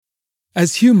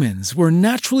As humans, we're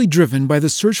naturally driven by the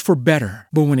search for better.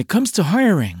 But when it comes to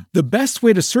hiring, the best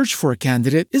way to search for a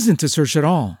candidate isn't to search at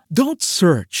all. Don't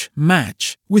search,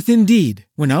 match with Indeed.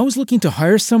 When I was looking to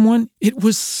hire someone, it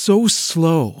was so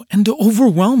slow and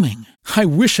overwhelming. I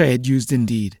wish I had used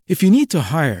Indeed. If you need to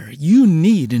hire, you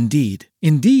need Indeed.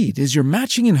 Indeed is your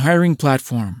matching and hiring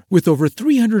platform with over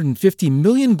 350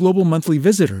 million global monthly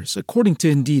visitors, according to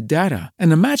Indeed data,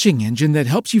 and a matching engine that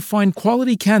helps you find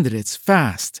quality candidates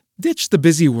fast. Ditch the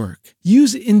busy work.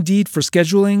 Use Indeed for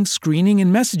scheduling, screening,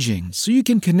 and messaging so you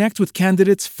can connect with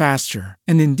candidates faster.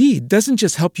 And Indeed doesn't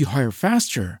just help you hire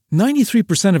faster.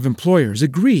 93% of employers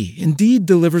agree Indeed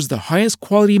delivers the highest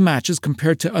quality matches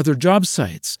compared to other job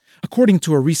sites, according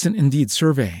to a recent Indeed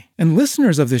survey. And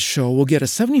listeners of this show will get a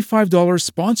 $75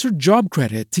 sponsored job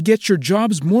credit to get your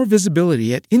jobs more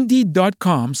visibility at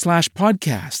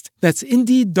Indeed.com/podcast. That's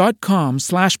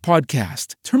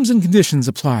Indeed.com/podcast. Terms and conditions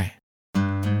apply.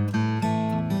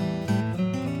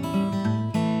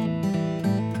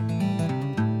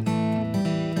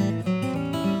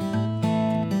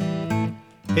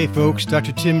 Hey folks,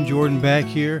 Dr. Tim Jordan back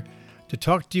here to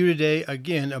talk to you today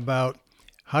again about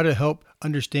how to help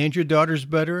understand your daughters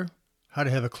better, how to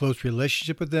have a close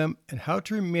relationship with them, and how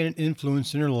to remain an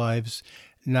influence in their lives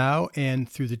now and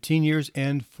through the teen years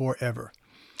and forever.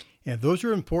 And if those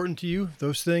are important to you,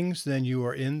 those things, then you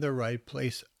are in the right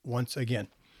place once again.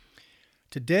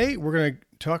 Today, we're going to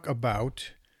talk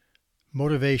about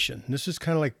motivation. This is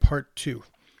kind of like part 2.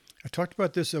 I talked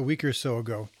about this a week or so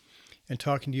ago and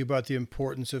talking to you about the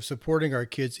importance of supporting our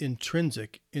kids'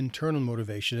 intrinsic, internal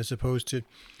motivation as opposed to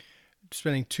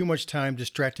spending too much time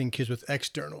distracting kids with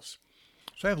externals.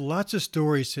 So I have lots of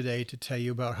stories today to tell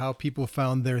you about how people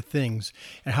found their things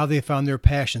and how they found their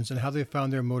passions and how they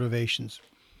found their motivations.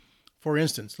 For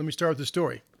instance, let me start with a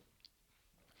story.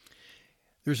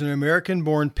 There's an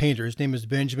American-born painter. His name is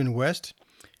Benjamin West.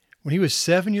 When he was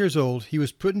 7 years old, he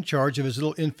was put in charge of his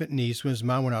little infant niece when his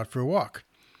mom went out for a walk.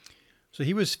 So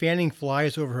he was fanning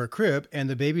flies over her crib, and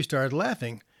the baby started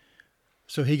laughing.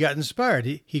 So he got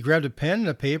inspired. He grabbed a pen and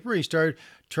a paper. He started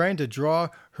trying to draw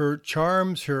her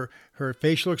charms, her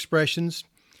facial expressions.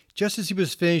 Just as he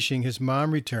was finishing, his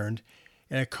mom returned,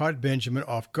 and it caught Benjamin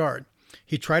off guard.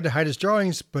 He tried to hide his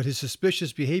drawings, but his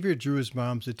suspicious behavior drew his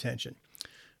mom's attention.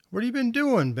 "What have you been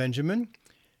doing, Benjamin?"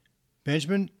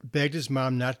 Benjamin begged his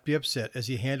mom not to be upset as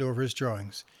he handed over his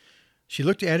drawings. She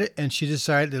looked at it, and she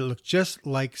decided that it looked just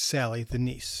like Sally, the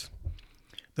niece.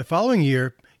 The following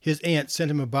year, his aunt sent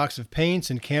him a box of paints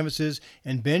and canvases,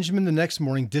 and Benjamin the next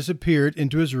morning disappeared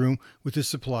into his room with his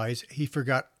supplies. He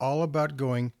forgot all about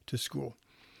going to school.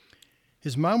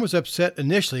 His mom was upset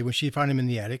initially when she found him in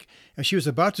the attic, and she was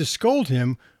about to scold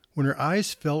him when her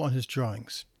eyes fell on his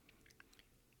drawings.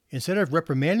 Instead of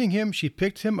reprimanding him, she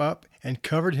picked him up and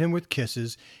covered him with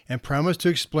kisses and promised to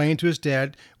explain to his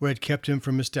dad what had kept him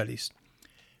from his studies.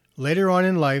 Later on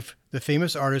in life, the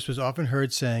famous artist was often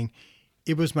heard saying,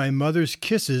 "It was my mother's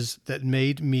kisses that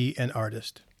made me an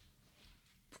artist."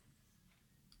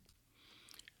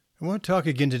 I want to talk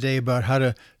again today about how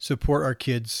to support our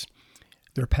kids,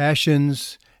 their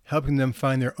passions, helping them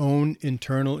find their own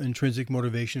internal intrinsic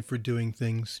motivation for doing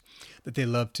things that they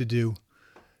love to do.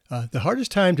 The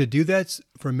hardest time to do that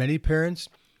for many parents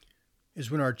is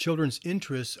when our children's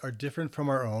interests are different from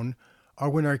our own, or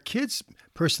when our kids'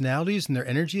 personalities and their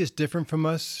energy is different from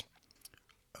us.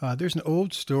 There's an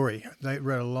old story that I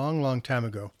read a long, long time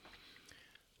ago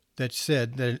that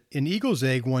said that an eagle's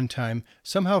egg one time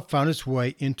somehow found its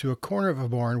way into a corner of a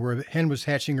barn where a hen was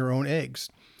hatching her own eggs.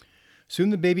 Soon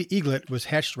the baby eaglet was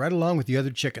hatched right along with the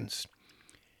other chickens.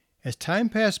 As time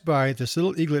passed by, this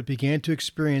little eaglet began to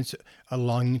experience a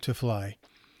longing to fly.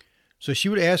 So she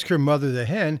would ask her mother, the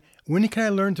hen, "When can I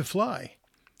learn to fly?"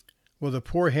 Well, the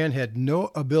poor hen had no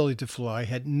ability to fly,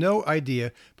 had no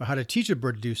idea about how to teach a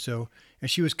bird to do so, and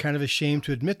she was kind of ashamed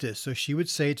to admit this. So she would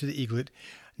say to the eaglet,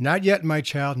 "Not yet, my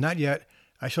child, not yet.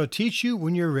 I shall teach you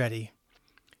when you're ready."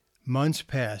 Months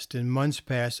passed, and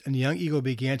the young eagle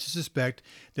began to suspect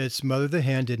that its mother, the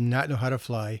hen, did not know how to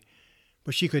fly.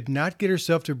 But she could not get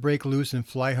herself to break loose and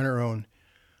fly on her own.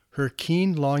 Her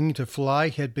keen longing to fly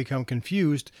had become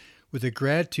confused with the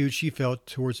gratitude she felt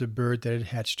towards the bird that had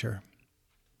hatched her.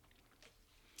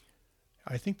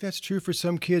 I think that's true for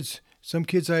some kids. Some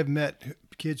kids I've met,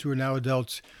 kids who are now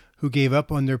adults, who gave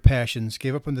up on their passions,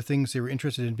 gave up on the things they were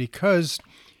interested in because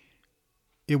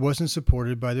it wasn't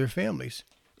supported by their families.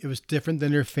 It was different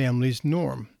than their family's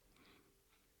norm.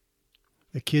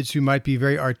 The kids who might be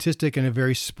very artistic and a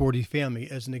very sporty family,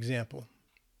 as an example.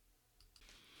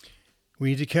 We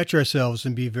need to catch ourselves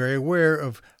and be very aware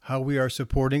of how we are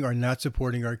supporting or not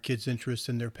supporting our kids' interests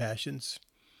and their passions.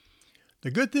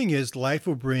 The good thing is life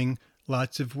will bring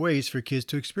lots of ways for kids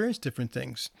to experience different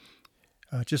things.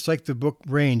 Just like the book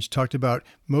Range talked about,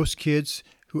 most kids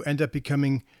who end up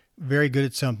becoming very good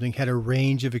at something had a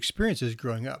range of experiences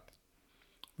growing up.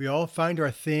 We all find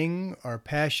our thing, our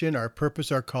passion, our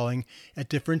purpose, our calling at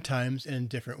different times and in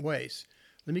different ways.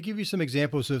 Let me give you some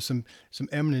examples of some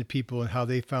eminent people and how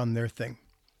they found their thing.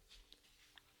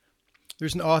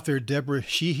 There's an author, Deborah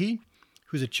Sheehy,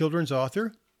 who's a children's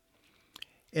author.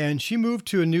 And she moved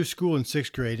to a new school in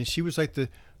 6th grade, and she was like the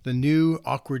new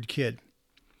awkward kid.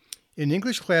 In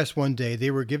English class one day,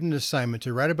 they were given an assignment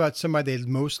to write about somebody they'd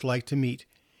most like to meet,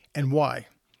 and why.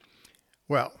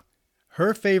 Well,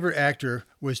 her favorite actor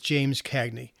was James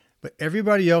Cagney, but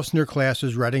everybody else in her class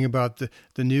was writing about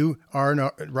the new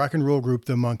rock and roll group,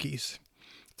 the Monkees.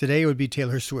 Today it would be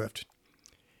Taylor Swift.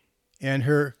 And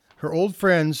her old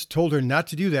friends told her not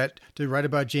to do that, to write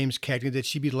about James Cagney, that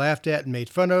she'd be laughed at and made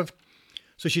fun of.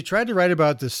 So she tried to write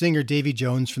about the singer Davy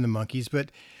Jones from the Monkees, but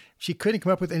she couldn't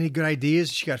come up with any good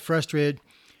ideas. She got frustrated.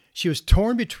 She was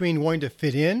torn between wanting to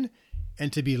fit in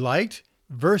and to be liked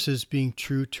versus being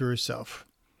true to herself.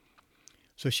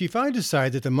 So she finally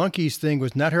decided that the Monkees thing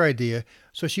was not her idea,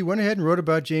 so she went ahead and wrote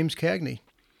about James Cagney.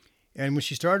 And when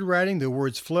she started writing, the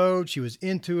words flowed. She was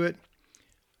into it.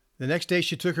 The next day,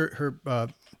 she took her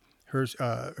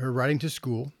writing to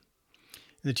school.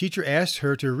 And the teacher asked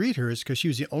her to read hers because she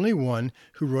was the only one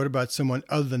who wrote about someone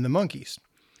other than the Monkees.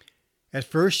 At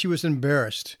first, she was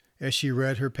embarrassed as she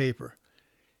read her paper.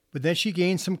 But then she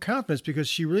gained some confidence because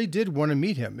she really did want to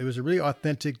meet him. It was a really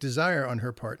authentic desire on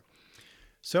her part.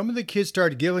 Some of the kids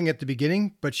started giggling at the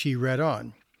beginning, but she read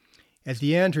on. At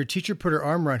the end, her teacher put her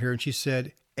arm around her and she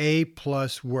said, A+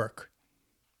 work.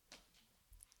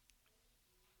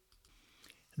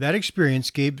 That experience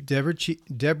gave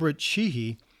Deborah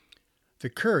Sheehy the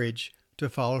courage to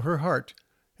follow her heart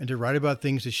and to write about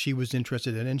things that she was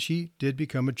interested in, and she did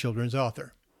become a children's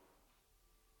author.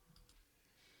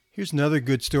 Here's another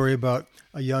good story about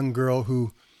a young girl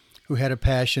who had a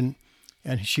passion,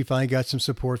 and she finally got some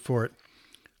support for it.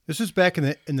 This was back in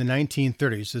the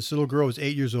 1930s. This little girl was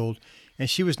 8 years old, and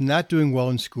she was not doing well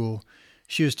in school.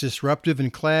 She was disruptive in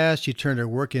class. She turned her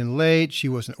work in late. She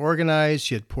wasn't organized.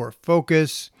 She had poor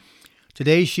focus.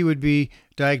 Today, she would be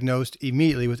diagnosed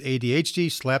immediately with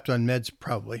ADHD, slapped on meds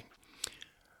probably.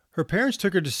 Her parents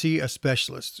took her to see a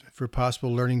specialist for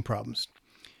possible learning problems.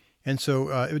 And so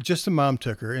it was just the mom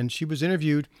took her, and she was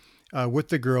interviewed with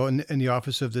the girl in the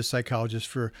office of this psychologist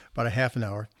for about a half an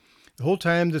hour. The whole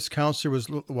time, this counselor was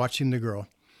watching the girl.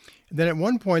 And then at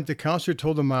one point, the counselor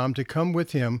told the mom to come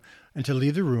with him and to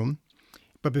leave the room.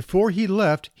 But before he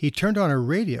left, he turned on a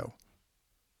radio.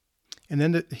 And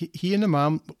then he and the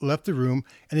mom left the room,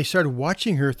 and they started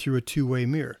watching her through a two-way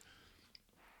mirror.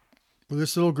 Well,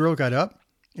 this little girl got up,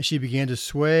 and she began to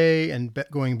sway and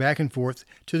going back and forth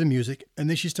to the music. And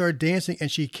then she started dancing, and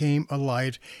she came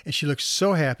alive, and she looked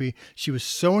so happy. She was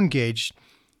so engaged.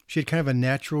 She had kind of a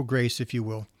natural grace, if you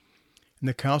will. And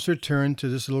the counselor turned to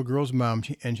this little girl's mom,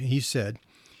 and he said,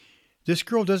 "This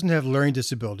girl doesn't have learning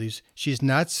disabilities. She's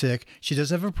not sick. She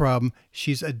doesn't have a problem.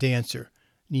 She's a dancer.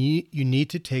 You need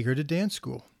to take her to dance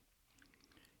school,"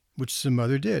 which the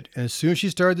mother did. And as soon as she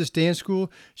started this dance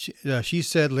school, she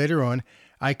said later on,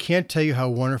 "I can't tell you how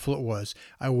wonderful it was.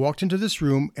 I walked into this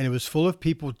room, and it was full of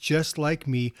people just like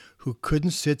me who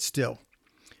couldn't sit still.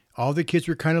 All the kids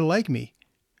were kind of like me.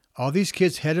 All these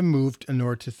kids had to move in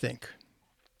order to think."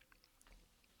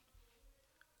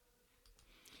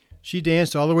 She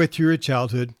danced all the way through her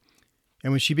childhood,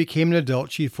 and when she became an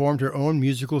adult, she formed her own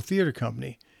musical theater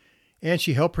company. And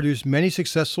she helped produce many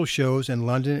successful shows in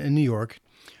London and New York,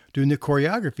 doing the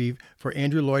choreography for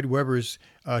Andrew Lloyd Webber's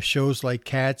shows like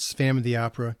Cats, Phantom of the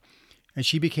Opera. And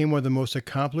she became one of the most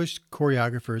accomplished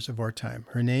choreographers of our time.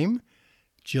 Her name,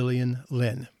 Gillian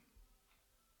Lynne.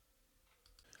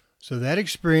 So that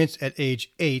experience at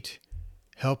age 8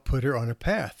 helped put her on a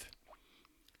path.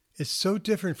 It's so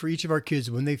different for each of our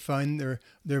kids when they find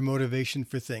their motivation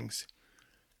for things.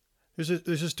 There's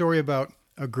a story about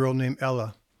a girl named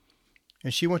Ella.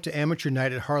 And she went to amateur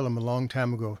night at Harlem a long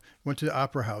time ago, went to the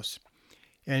opera house,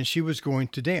 and she was going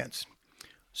to dance.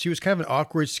 She was kind of an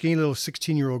awkward, skinny little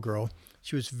 16-year-old girl.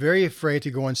 She was very afraid to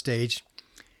go on stage.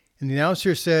 And the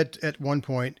announcer said at one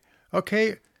point,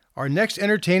 "Okay, our next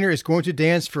entertainer is going to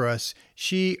dance for us."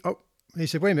 They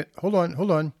said, "Wait a minute, hold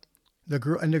on. The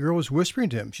girl was whispering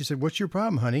to him. She said, "What's your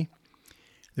problem, honey?"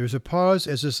 There was a pause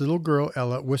as this little girl,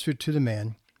 Ella, whispered to the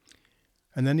man.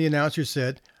 And then the announcer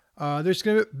said, "There's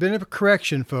been a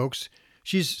correction, folks.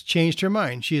 She's changed her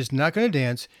mind. She is not going to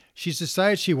dance. She's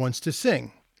decided she wants to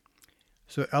sing."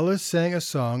 So Ella sang a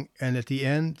song, and at the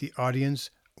end, the audience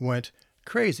went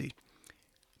crazy.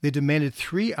 They demanded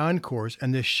 3 encores,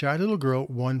 and this shy little girl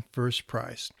won first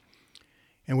prize.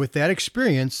 And with that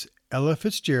experience, Ella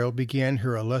Fitzgerald began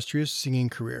her illustrious singing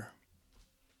career.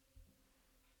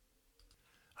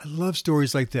 I love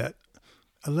stories like that.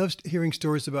 I love hearing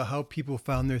stories about how people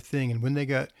found their thing and when they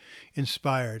got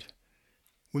inspired,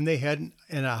 when they had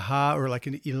an aha or like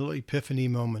an little epiphany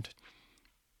moment.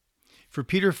 For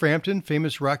Peter Frampton,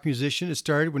 famous rock musician, it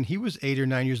started when he was 8 or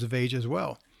 9 years of age as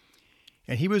well.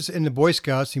 And he was in the Boy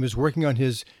Scouts. He was working on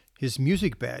his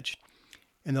music badge.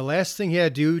 And the last thing he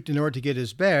had to do in order to get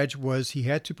his badge was he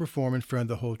had to perform in front of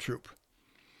the whole troop.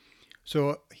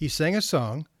 So he sang a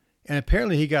song, and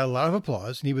apparently he got a lot of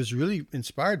applause, and he was really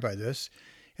inspired by this.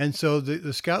 And so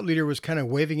the scout leader was kind of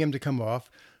waving him to come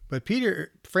off. But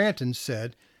Peter Frampton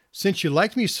said, "Since you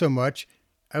like me so much,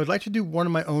 I would like to do one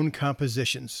of my own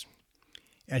compositions."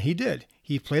 And he did.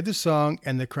 He played the song,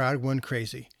 and the crowd went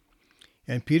crazy.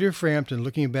 And Peter Frampton,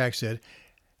 looking back, said,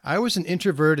 "I was an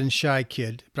introvert and shy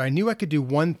kid, but I knew I could do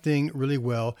one thing really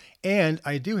well, and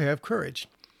I do have courage.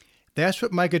 That's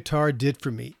what my guitar did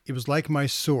for me. It was like my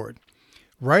sword.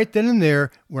 Right then and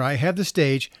there, when I have the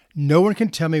stage, no one can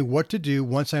tell me what to do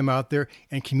once I'm out there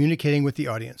and communicating with the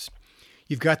audience.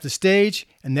 You've got the stage,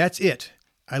 and that's it.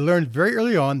 I learned very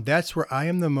early on that's where I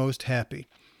am the most happy.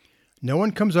 No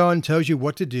one comes on and tells you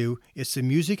what to do. It's the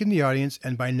music in the audience,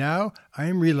 and by now I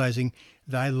am realizing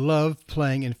that I love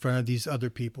playing in front of these other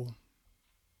people."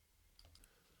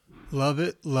 Love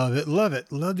it, love it, love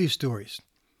it. Love these stories.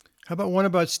 How about one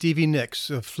about Stevie Nicks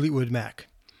of Fleetwood Mac,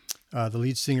 the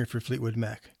lead singer for Fleetwood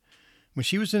Mac? When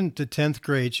she was in the 10th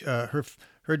grade,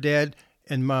 her dad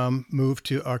and mom moved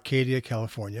to Arcadia,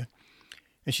 California.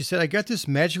 And she said, "I got this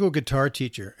magical guitar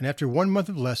teacher, and after 1 month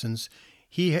of lessons,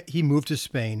 he moved to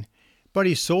Spain, but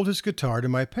he sold his guitar to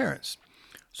my parents.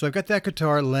 So I've got that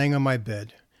guitar laying on my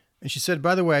bed." And she said,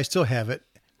 "By the way, I still have it."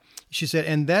 She said,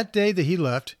 "And that day that he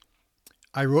left,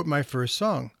 I wrote my first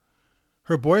song."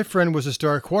 Her boyfriend was a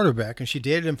star quarterback, and she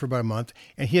dated him for about a month,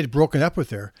 and he had broken up with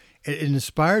her. It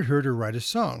inspired her to write a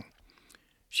song.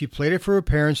 She played it for her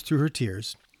parents through her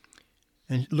tears.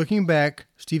 And looking back,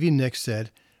 Stevie Nicks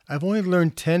said, "I've only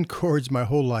learned 10 chords my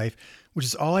whole life, which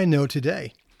is all I know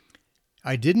today.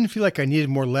 I didn't feel like I needed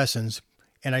more lessons,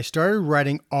 and I started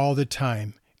writing all the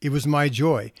time. It was my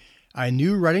joy. I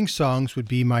knew writing songs would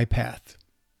be my path."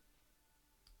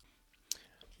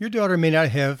 Your daughter may not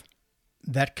have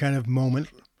that kind of moment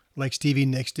like Stevie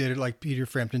Nicks did or like Peter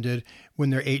Frampton did when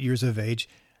they're 8 years of age.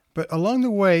 But along the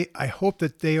way, I hope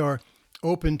that they are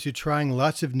open to trying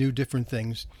lots of new different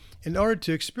things in order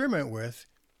to experiment with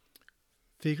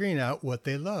figuring out what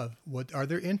they love. What are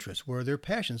their interests? What are their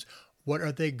passions? What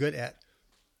are they good at?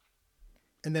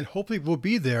 And then hopefully we'll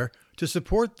be there to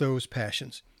support those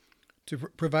passions, to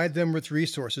provide them with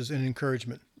resources and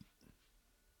encouragement.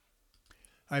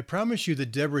 I promise you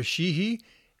that Deborah Sheehy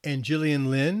and Gillian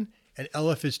Lynn and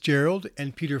Ella Fitzgerald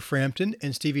and Peter Frampton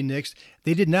and Stevie Nicks,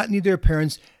 they did not need their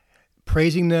parents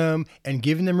praising them and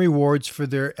giving them rewards for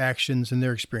their actions and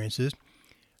their experiences.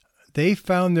 They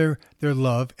found their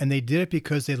love, and they did it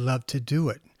because they loved to do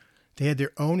it. They had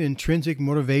their own intrinsic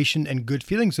motivation and good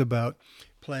feelings about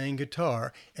playing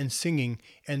guitar and singing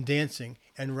and dancing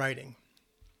and writing.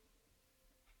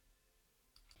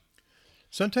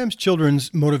 Sometimes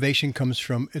children's motivation comes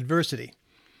from adversity.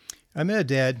 I met a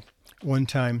dad one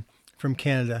time from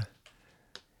Canada.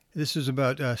 This was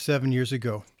about 7 years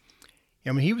ago.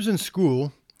 And when he was in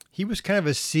school, he was kind of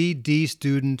a C/D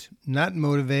student, not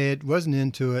motivated, wasn't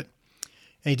into it,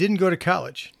 and he didn't go to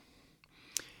college.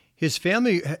 His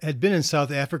family had been in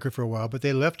South Africa for a while, but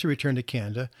they left to return to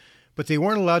Canada, but they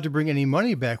weren't allowed to bring any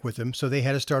money back with them, so they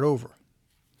had to start over.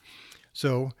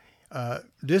 So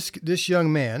this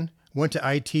young man went to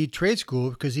IT trade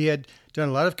school because he had done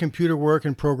a lot of computer work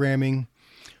and programming.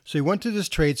 So he went to this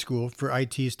trade school for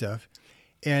IT stuff.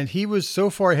 And he was so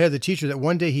far ahead of the teacher that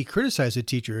one day he criticized the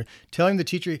teacher, telling the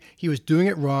teacher he was doing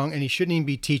it wrong and he shouldn't even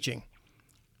be teaching.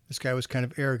 This guy was kind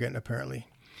of arrogant, apparently.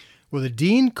 Well, the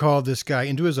dean called this guy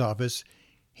into his office.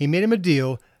 He made him a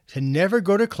deal to never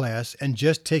go to class and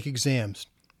just take exams,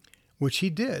 which he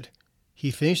did.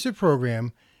 He finished the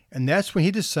program, and that's when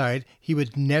he decided he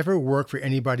would never work for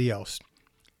anybody else.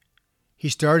 He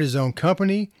started his own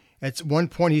company. At one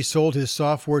point, he sold his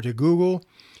software to Google.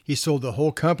 He sold the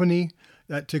whole company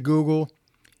to Google.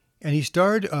 And he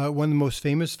started one of the most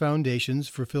famous foundations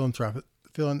for philanthropy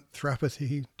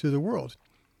to the world,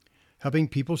 helping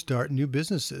people start new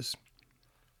businesses.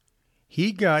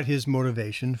 He got his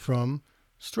motivation from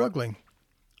struggling.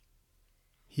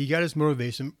 He got his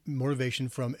motivation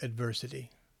from adversity.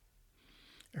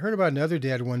 I heard about another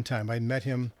dad one time. I met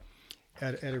him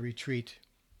at a retreat.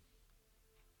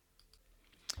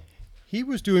 He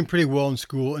was doing pretty well in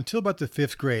school until about the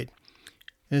 5th grade.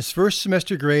 And his first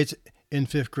semester grades in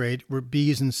 5th grade were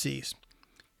B's and C's.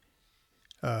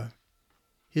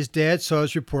 His dad saw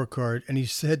his report card and he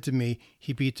said to me,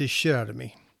 he beat the shit out of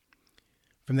me.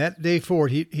 From that day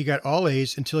forward, he got all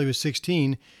A's until he was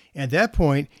 16. And at that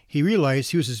point, he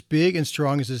realized he was as big and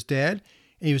strong as his dad,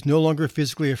 and he was no longer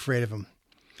physically afraid of him.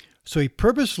 So he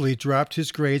purposefully dropped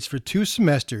his grades for 2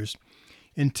 semesters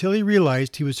until he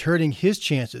realized he was hurting his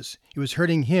chances. It was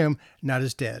hurting him, not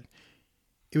his dad.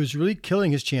 It was really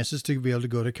killing his chances to be able to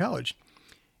go to college.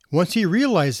 Once he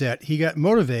realized that, he got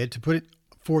motivated to put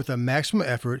forth a maximum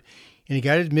effort, and he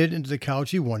got admitted into the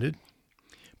college he wanted.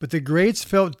 But the grades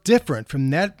felt different from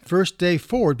that first day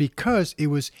forward because it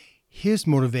was his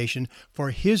motivation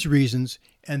for his reasons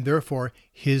and therefore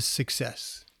his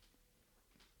success.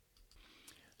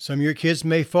 Some of your kids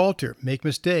may falter, make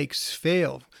mistakes,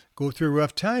 fail, go through a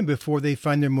rough time before they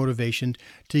find their motivation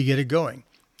to get it going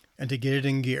and to get it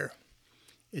in gear.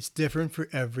 It's different for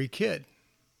every kid.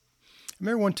 I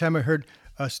remember one time I heard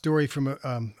a story from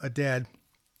a dad,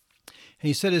 and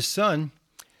he said his son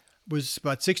was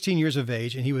about 16 years of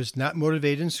age, and he was not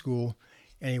motivated in school,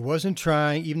 and he wasn't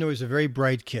trying, even though he was a very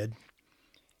bright kid.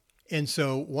 And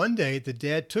so one day, the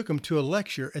dad took him to a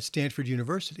lecture at Stanford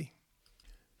University.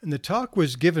 And the talk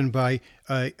was given by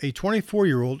a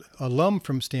 24-year-old alum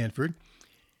from Stanford.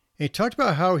 And he talked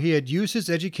about how he had used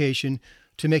his education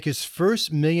to make his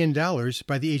first $1 million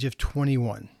by the age of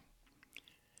 21.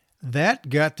 That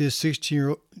got this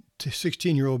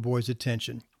 16-year-old boy's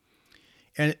attention.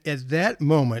 And at that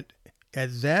moment,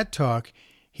 at that talk,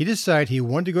 he decided he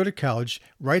wanted to go to college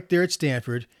right there at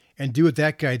Stanford and do what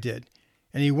that guy did.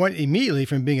 And he went immediately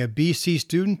from being a BC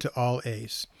student to all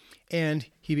A's. And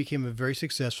he became a very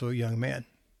successful young man.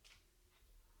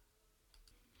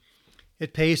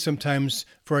 It pays sometimes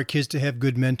for our kids to have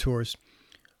good mentors.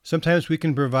 Sometimes we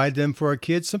can provide them for our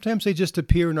kids. Sometimes they just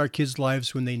appear in our kids'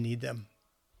 lives when they need them.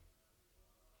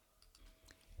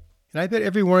 And I bet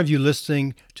every one of you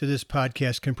listening to this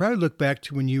podcast can probably look back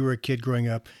to when you were a kid growing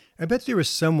up. I bet there was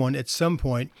someone at some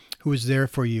point who was there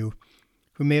for you,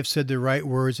 who may have said the right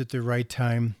words at the right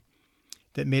time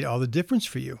that made all the difference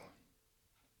for you.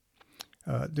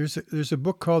 There's a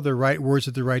book called The Right Words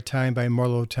at the Right Time by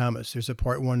Marlo Thomas. There's a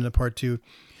part 1 and a part 2.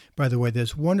 By the way,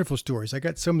 there's wonderful stories. I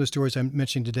got some of the stories I'm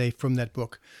mentioning today from that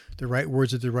book, The Right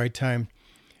Words at the Right Time.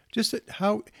 Just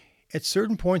how at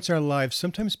certain points in our lives,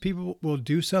 sometimes people will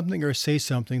do something or say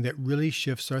something that really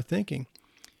shifts our thinking,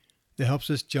 that helps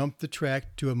us jump the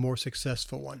track to a more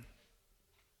successful one.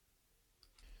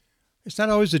 It's not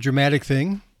always a dramatic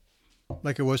thing,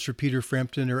 like it was for Peter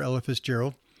Frampton or Ella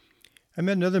Fitzgerald. I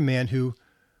met another man who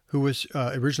was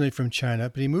originally from China,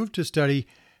 but he moved to study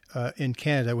in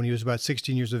Canada when he was about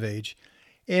 16 years of age.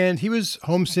 And he was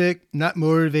homesick, not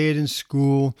motivated in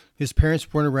school. His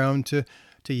parents weren't around to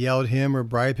yell at him or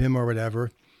bribe him or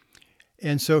whatever.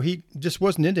 And so he just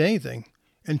wasn't into anything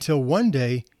until one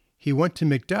day he went to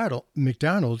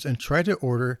McDonald's and tried to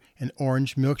order an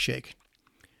orange milkshake.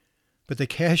 But the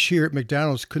cashier at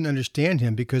McDonald's couldn't understand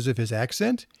him because of his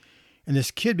accent. And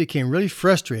this kid became really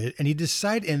frustrated, and he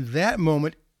decided in that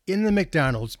moment in the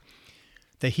McDonald's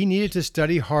that he needed to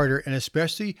study harder, and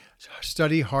especially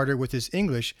study harder with his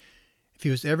English if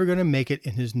he was ever going to make it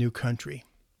in his new country.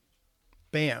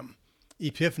 Bam.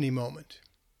 Epiphany moment.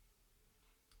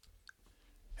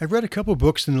 I've read a couple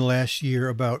books in the last year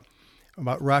about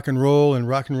rock and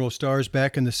roll stars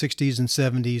back in the 60s and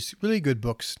 70s. Really good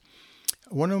books.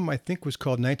 One of them I think was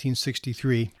called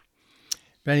 1963.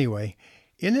 But anyway,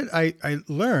 in it I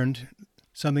learned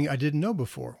something I didn't know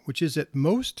before, which is that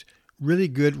most really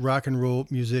good rock and roll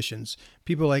musicians,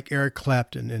 people like Eric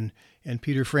Clapton and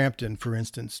Peter Frampton, for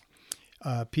instance,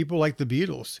 people like the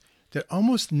Beatles, that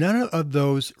almost none of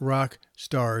those rock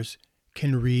stars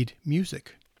can read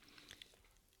music.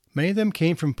 Many of them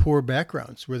came from poor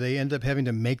backgrounds where they ended up having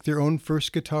to make their own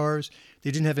first guitars. They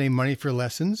didn't have any money for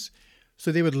lessons,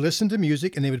 so they would listen to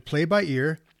music and they would play by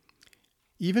ear.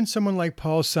 Even someone like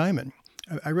Paul Simon.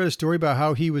 I read a story about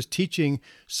how he was teaching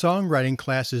songwriting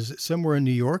classes somewhere in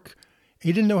New York.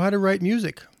 He didn't know how to write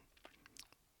music.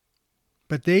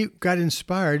 But they got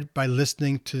inspired by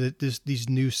listening to these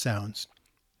new sounds.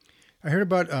 I heard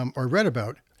about, or read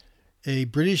about, a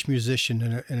British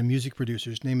musician and a music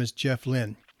producer. His name is Jeff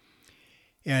Lynne.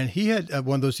 And he had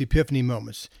one of those epiphany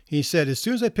moments. He said, as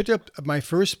soon as I picked up my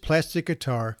first plastic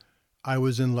guitar, I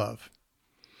was in love.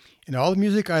 And all the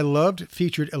music I loved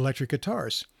featured electric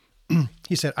guitars.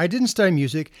 He said, I didn't study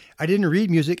music, I didn't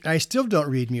read music, and I still don't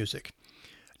read music.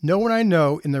 No one I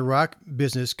know in the rock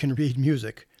business can read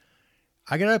music.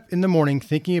 I got up in the morning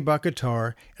thinking about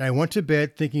guitar, and I went to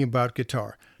bed thinking about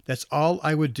guitar. That's all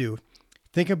I would do.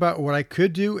 Think about what I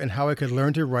could do and how I could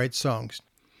learn to write songs.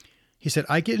 He said,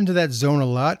 I get into that zone a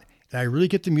lot, and I really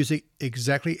get the music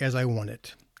exactly as I want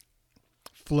it.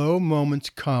 Flow moments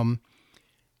come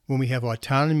when we have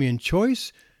autonomy and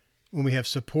choice, when we have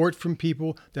support from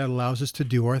people that allows us to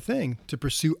do our thing, to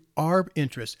pursue our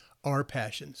interests, our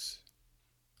passions.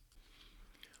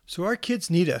 So our kids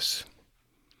need us.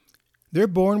 They're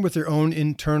born with their own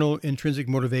internal intrinsic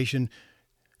motivation,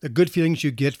 the good feelings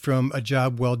you get from a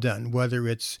job well done, whether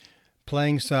it's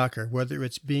playing soccer, whether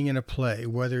it's being in a play,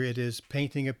 whether it is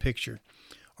painting a picture,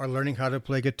 or learning how to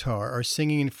play guitar, or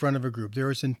singing in front of a group.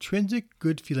 There is intrinsic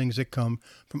good feelings that come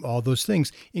from all those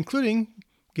things, including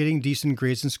getting decent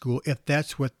grades in school if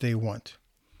that's what they want.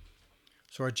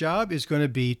 So our job is going to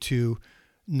be to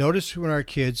notice when our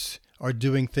kids are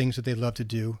doing things that they love to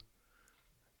do,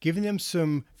 giving them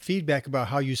some feedback about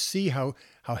how you see how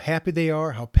happy they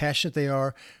are, how passionate they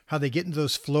are, how they get into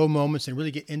those flow moments and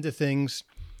really get into things.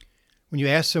 When you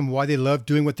ask them why they love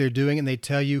doing what they're doing and they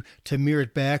tell you to mirror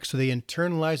it back so they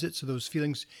internalize it, so those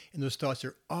feelings and those thoughts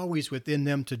are always within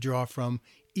them to draw from,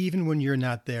 even when you're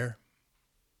not there.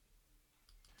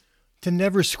 To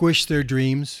never squish their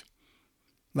dreams,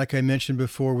 like I mentioned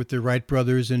before with the Wright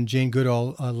brothers and Jane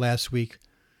Goodall last week.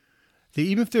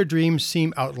 Even if their dreams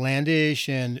seem outlandish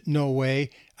and no way,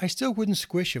 I still wouldn't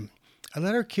squish them. I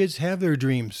let our kids have their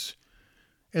dreams.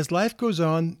 As life goes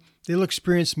on, they'll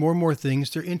experience more and more things.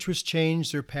 Their interests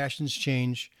change, their passions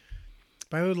change.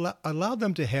 But I would allow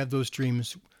them to have those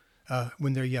dreams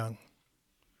when they're young.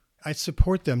 I'd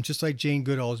support them just like Jane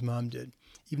Goodall's mom did,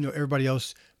 even though everybody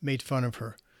else made fun of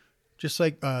her. Just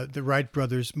like the Wright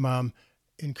brothers' mom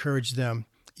encouraged them,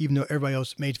 even though everybody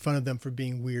else made fun of them for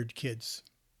being weird kids.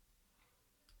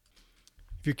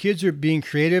 If your kids are being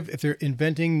creative, if they're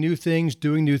inventing new things,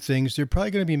 doing new things, they're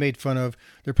probably going to be made fun of.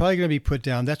 They're probably going to be put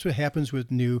down. That's what happens with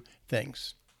new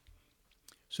things.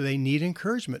 So they need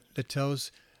encouragement that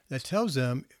tells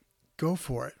them, go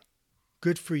for it.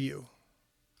 Good for you.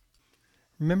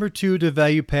 Remember, too, to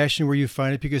value passion where you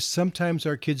find it, because sometimes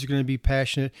our kids are going to be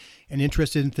passionate and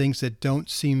interested in things that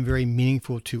don't seem very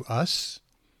meaningful to us,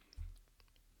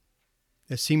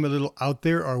 that seem a little out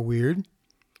there or weird,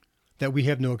 that we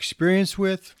have no experience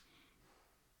with,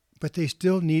 but they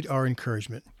still need our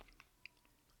encouragement.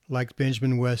 Like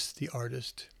Benjamin West, the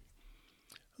artist.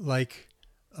 Like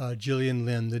Gillian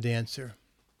Lynn, the dancer.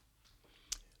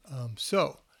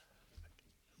 So,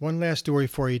 one last story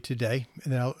for you today,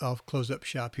 and then I'll close up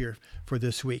shop here for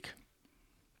this week.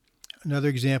 Another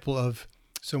example of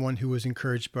someone who was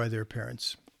encouraged by their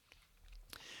parents.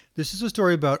 This is a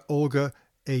story about Olga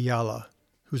Ayala,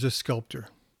 who's a sculptor.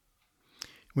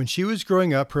 When she was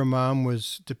growing up, her mom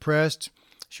was depressed.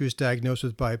 She was diagnosed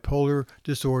with bipolar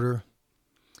disorder.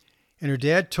 And her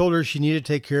dad told her she needed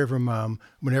to take care of her mom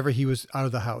whenever he was out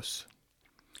of the house.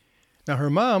 Now, her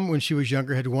mom, when she was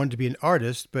younger, had wanted to be an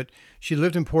artist, but she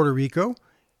lived in Puerto Rico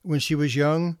when she was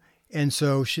young, and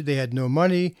so they had no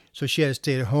money, so she had to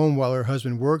stay at home while her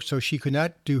husband worked, so she could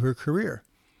not do her career.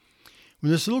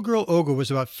 When this little girl, Olga,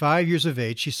 was about 5 years of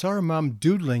age, she saw her mom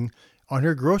doodling on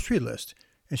her grocery list.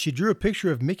 And she drew a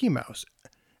picture of Mickey Mouse.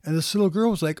 And this little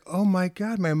girl was like, oh my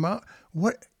God, my mom,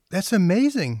 what? That's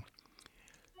amazing.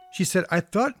 She said, I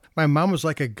thought my mom was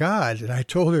like a god. And I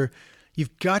told her,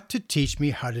 you've got to teach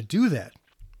me how to do that.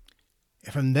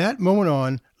 And from that moment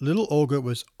on, little Olga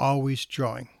was always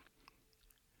drawing.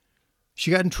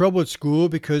 She got in trouble at school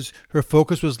because her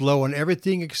focus was low on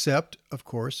everything except, of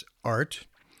course, art.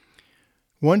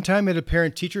 One time at a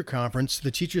parent-teacher conference,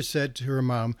 the teacher said to her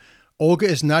mom, Olga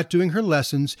is not doing her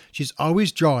lessons. She's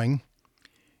always drawing.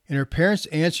 And her parents'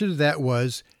 answer to that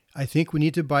was, I think we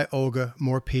need to buy Olga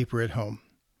more paper at home.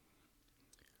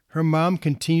 Her mom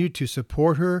continued to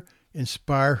support her,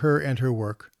 inspire her and her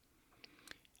work.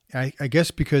 I guess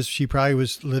because she probably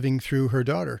was living through her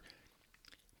daughter.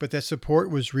 But that support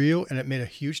was real, and it made a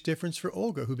huge difference for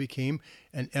Olga, who became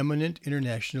an eminent,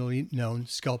 internationally known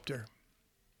sculptor.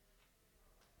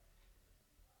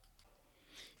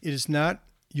 It is not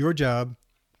your job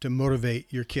to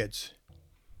motivate your kids.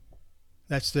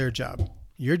 That's their job.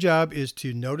 Your job is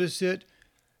to notice it,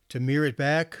 to mirror it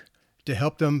back, to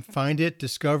help them find it,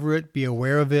 discover it, be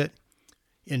aware of it,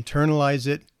 internalize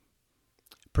it,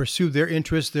 pursue their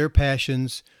interests, their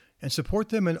passions, and support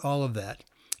them in all of that.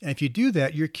 And if you do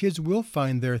that, your kids will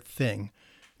find their thing,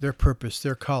 their purpose,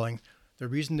 their calling, the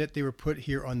reason that they were put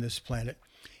here on this planet.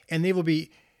 And they will be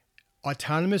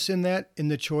autonomous in that, in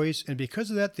the choice, and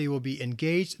because of that, they will be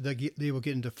engaged, they will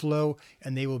get into flow,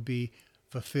 and they will be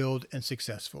fulfilled and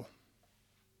successful.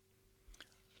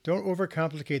 Don't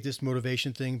overcomplicate this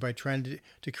motivation thing by trying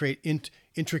to create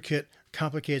intricate,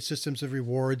 complicated systems of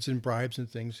rewards and bribes and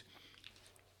things.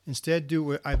 Instead, do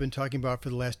what I've been talking about for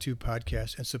the last 2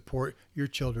 podcasts and support your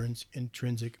children's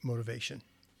intrinsic motivation.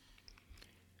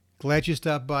 Glad you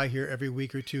stopped by here every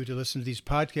week or two to listen to these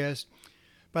podcasts.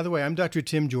 By the way, I'm Dr.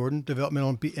 Tim Jordan, developmental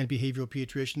and behavioral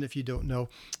pediatrician, if you don't know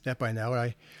that by now.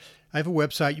 I have a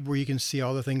website where you can see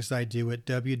all the things that I do at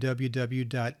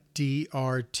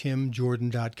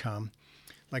www.drtimjordan.com,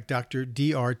 like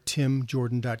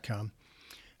drdrtimjordan.com.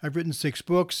 I've written 6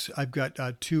 books. I've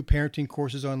got 2 parenting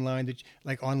courses online,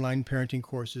 like online parenting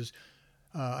courses.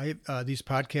 These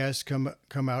podcasts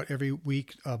come out every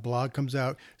week. A blog comes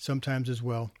out sometimes as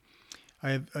well. I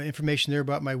have information there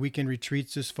about my weekend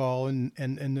retreats this fall and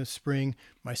the spring,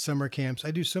 my summer camps.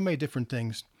 I do so many different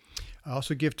things. I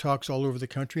also give talks all over the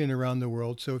country and around the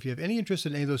world. So if you have any interest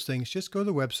in any of those things, just go to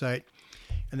the website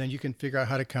and then you can figure out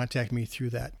how to contact me through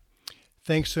that.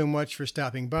 Thanks so much for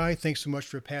stopping by. Thanks so much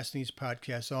for passing these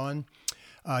podcasts on.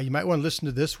 You might want to listen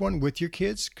to this one with your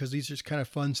kids because these are just kind of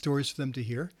fun stories for them to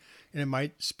hear. And it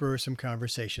might spur some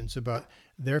conversations about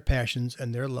their passions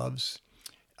and their loves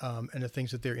and the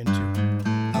things that they're into.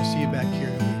 I'll see you back here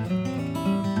in a week.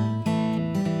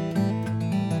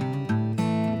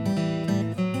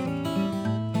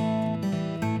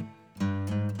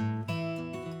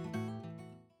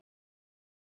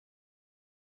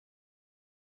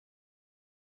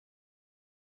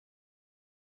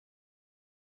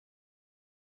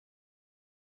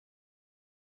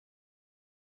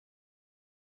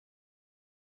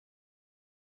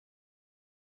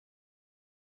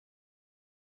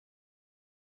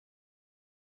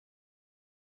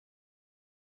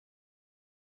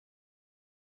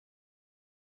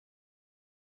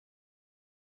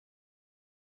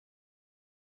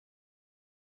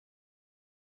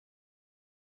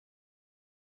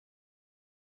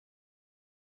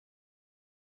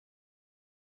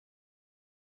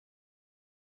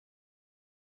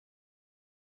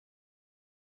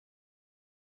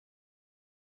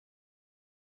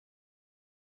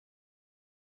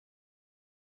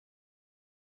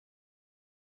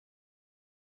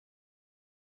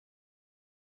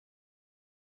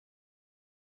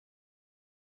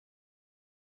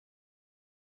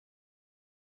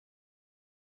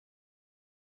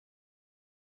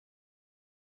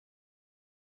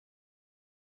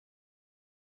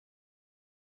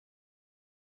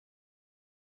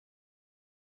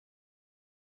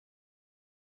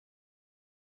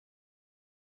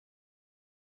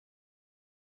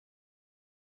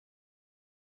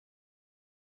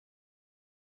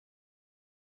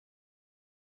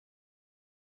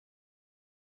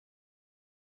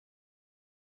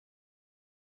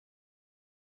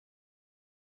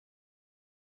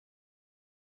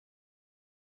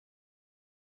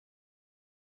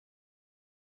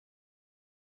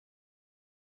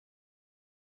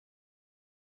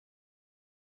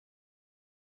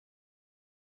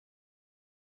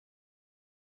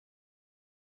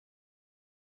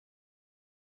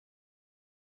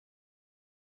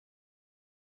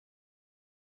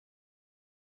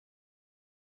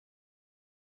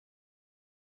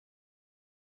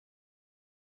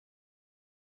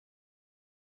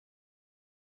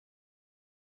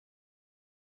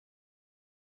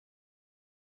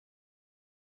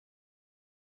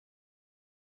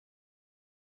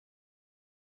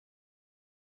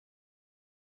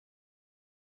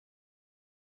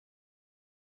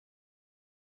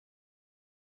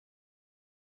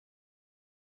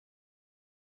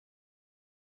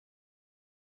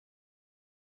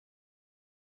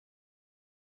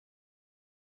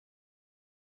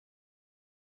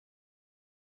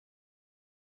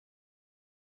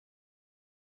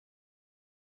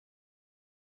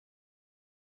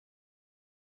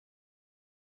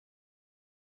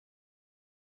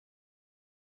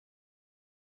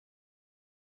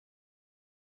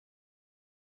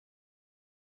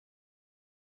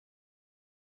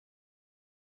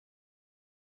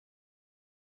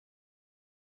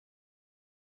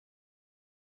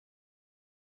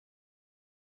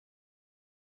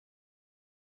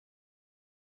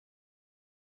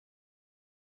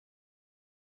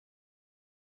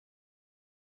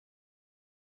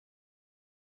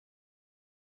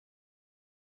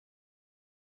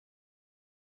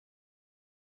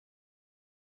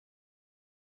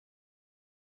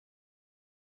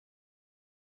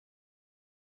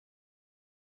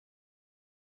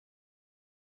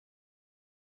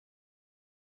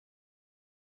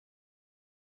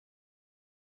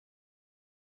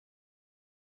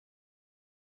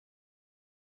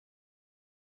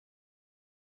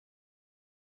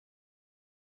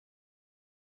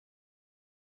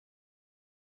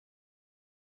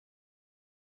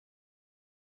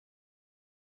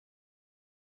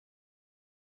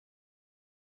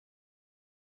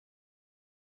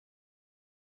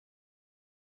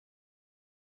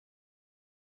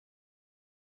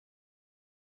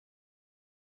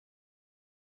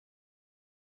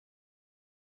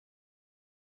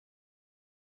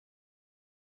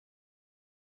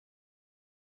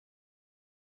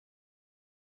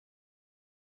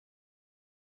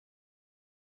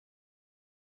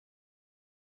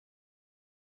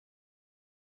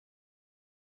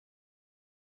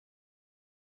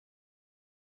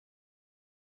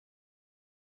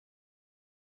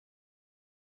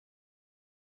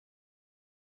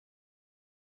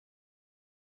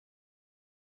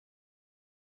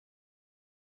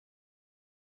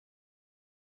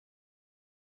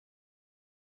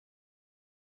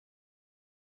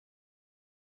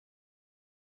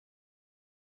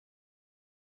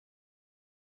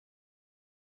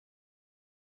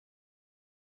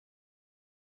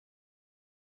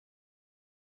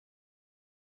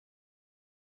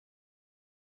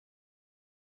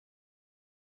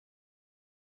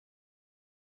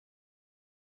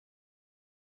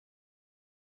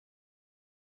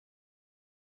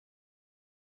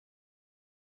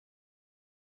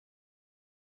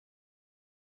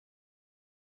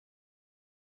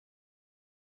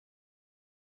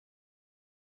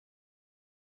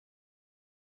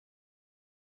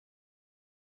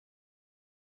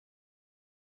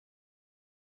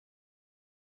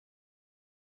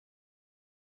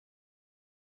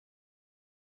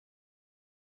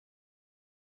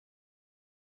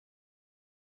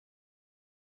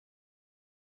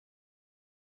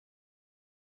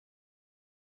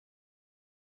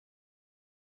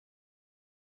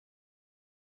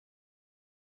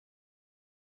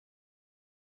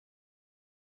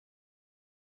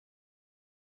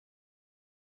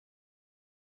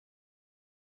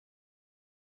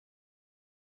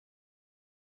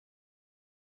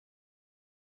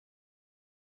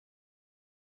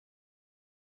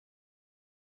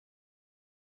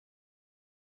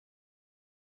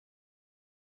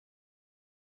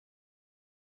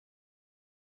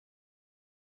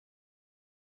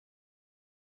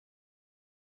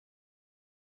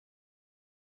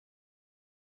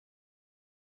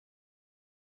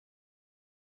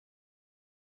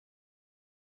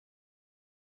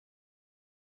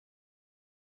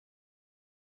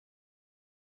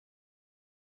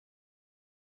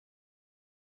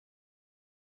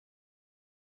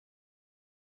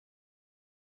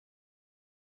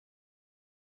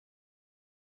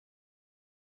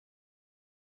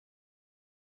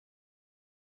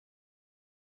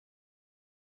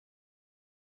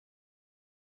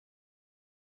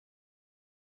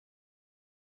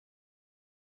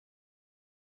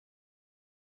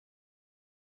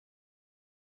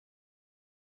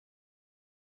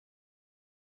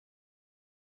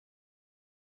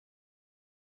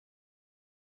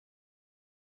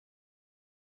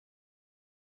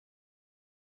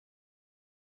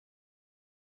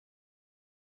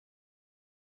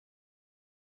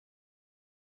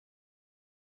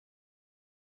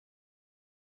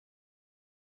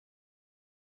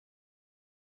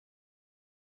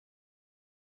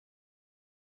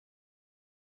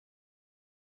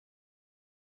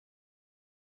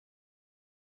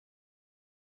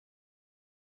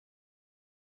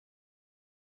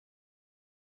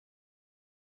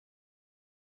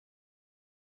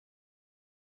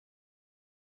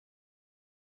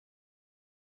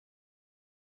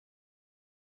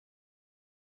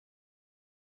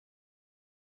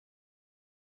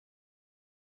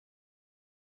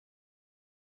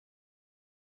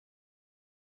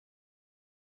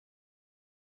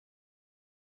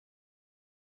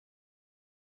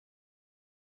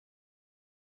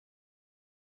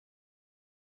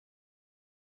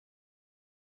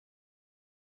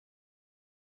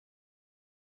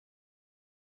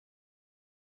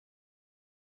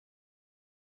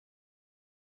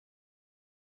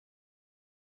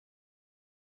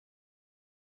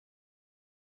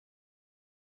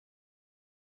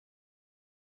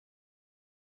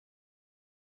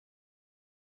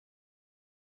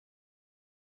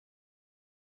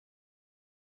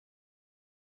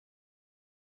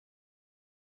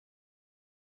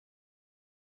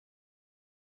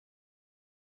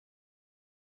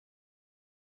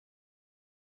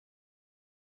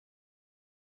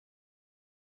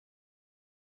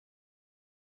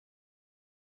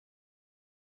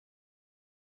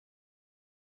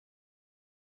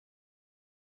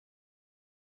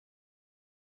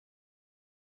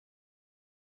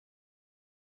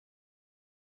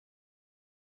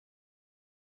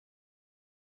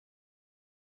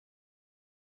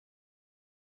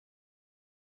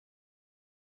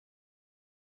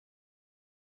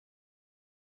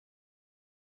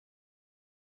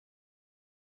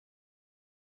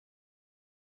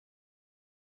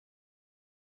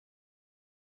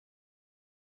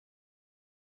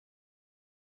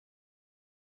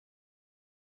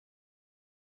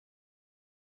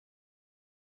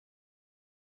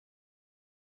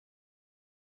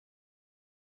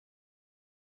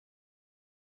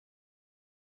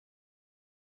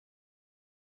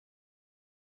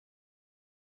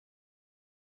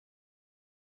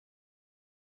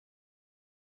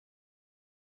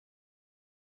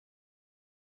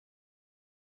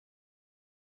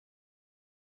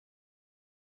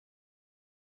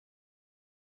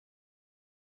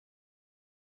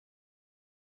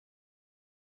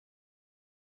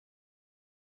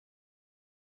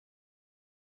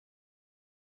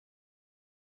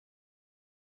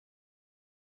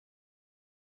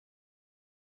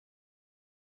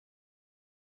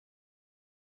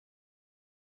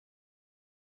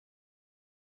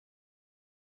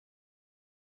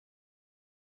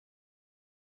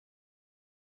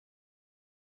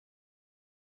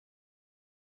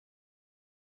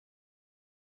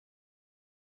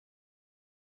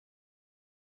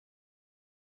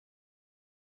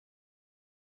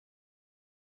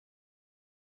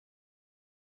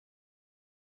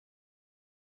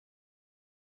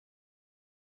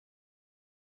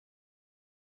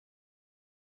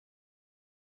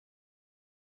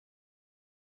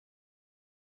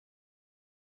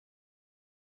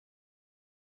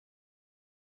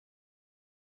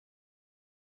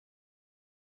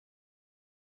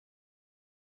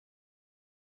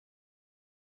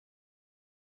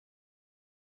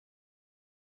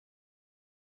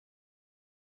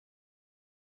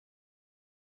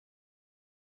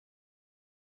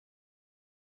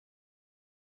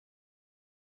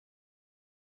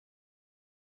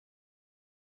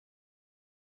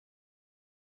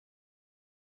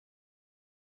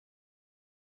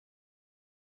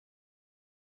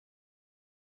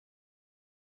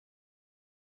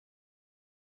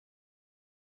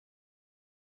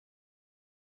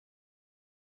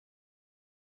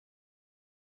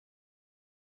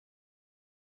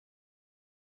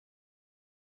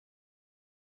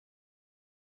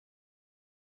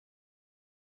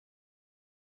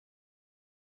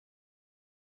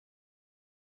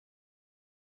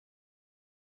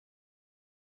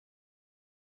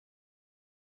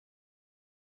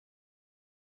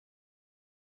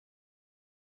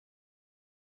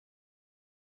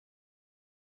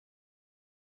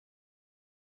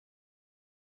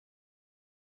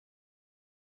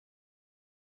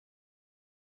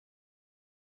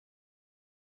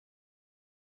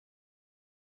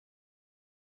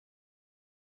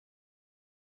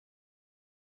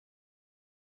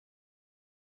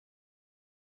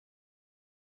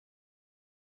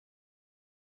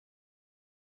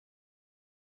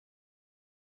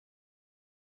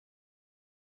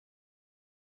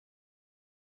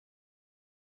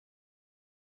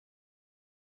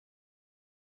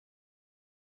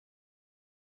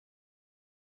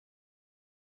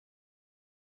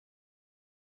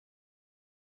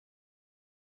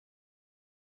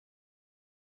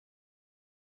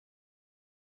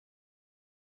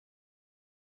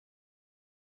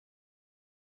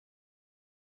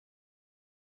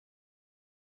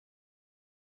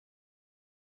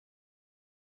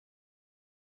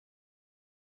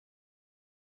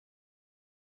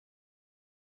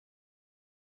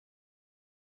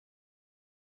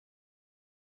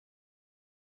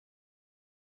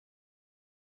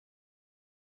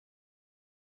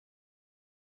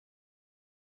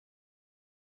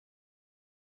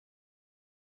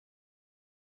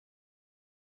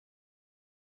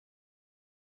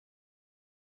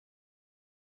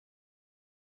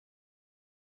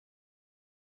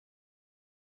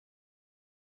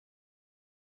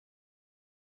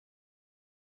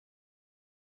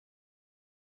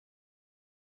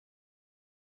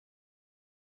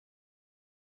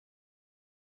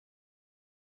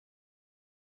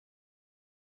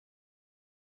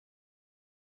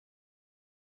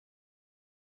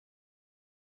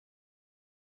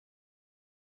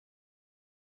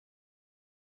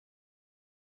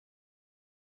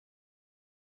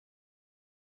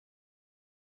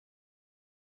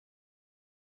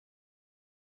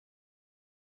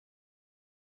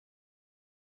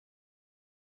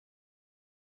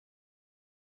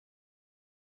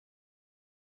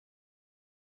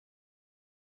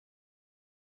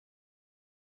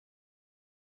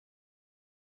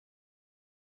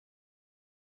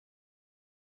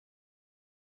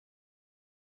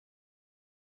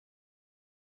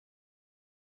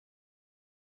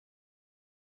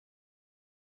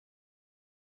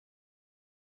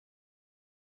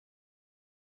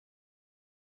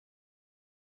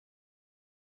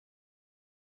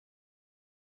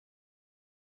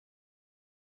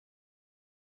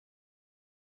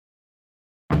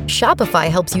 Shopify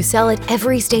helps you sell at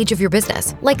every stage of your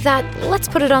business. Like that, let's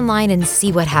put it online and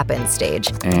see what happens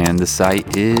stage. And the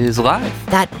site is live.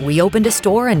 That we opened a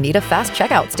store and need a fast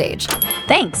checkout stage.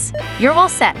 Thanks. You're all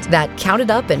set. That count it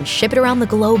up and ship it around the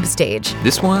globe stage.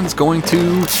 This one's going to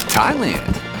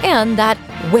Thailand. And that,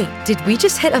 wait, did we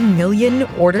just hit 1 million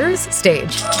orders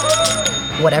stage?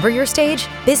 Whatever your stage,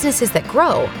 businesses that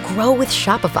grow with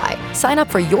Shopify. Sign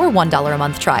up for your $1 a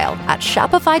month trial at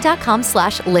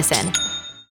shopify.com/listen.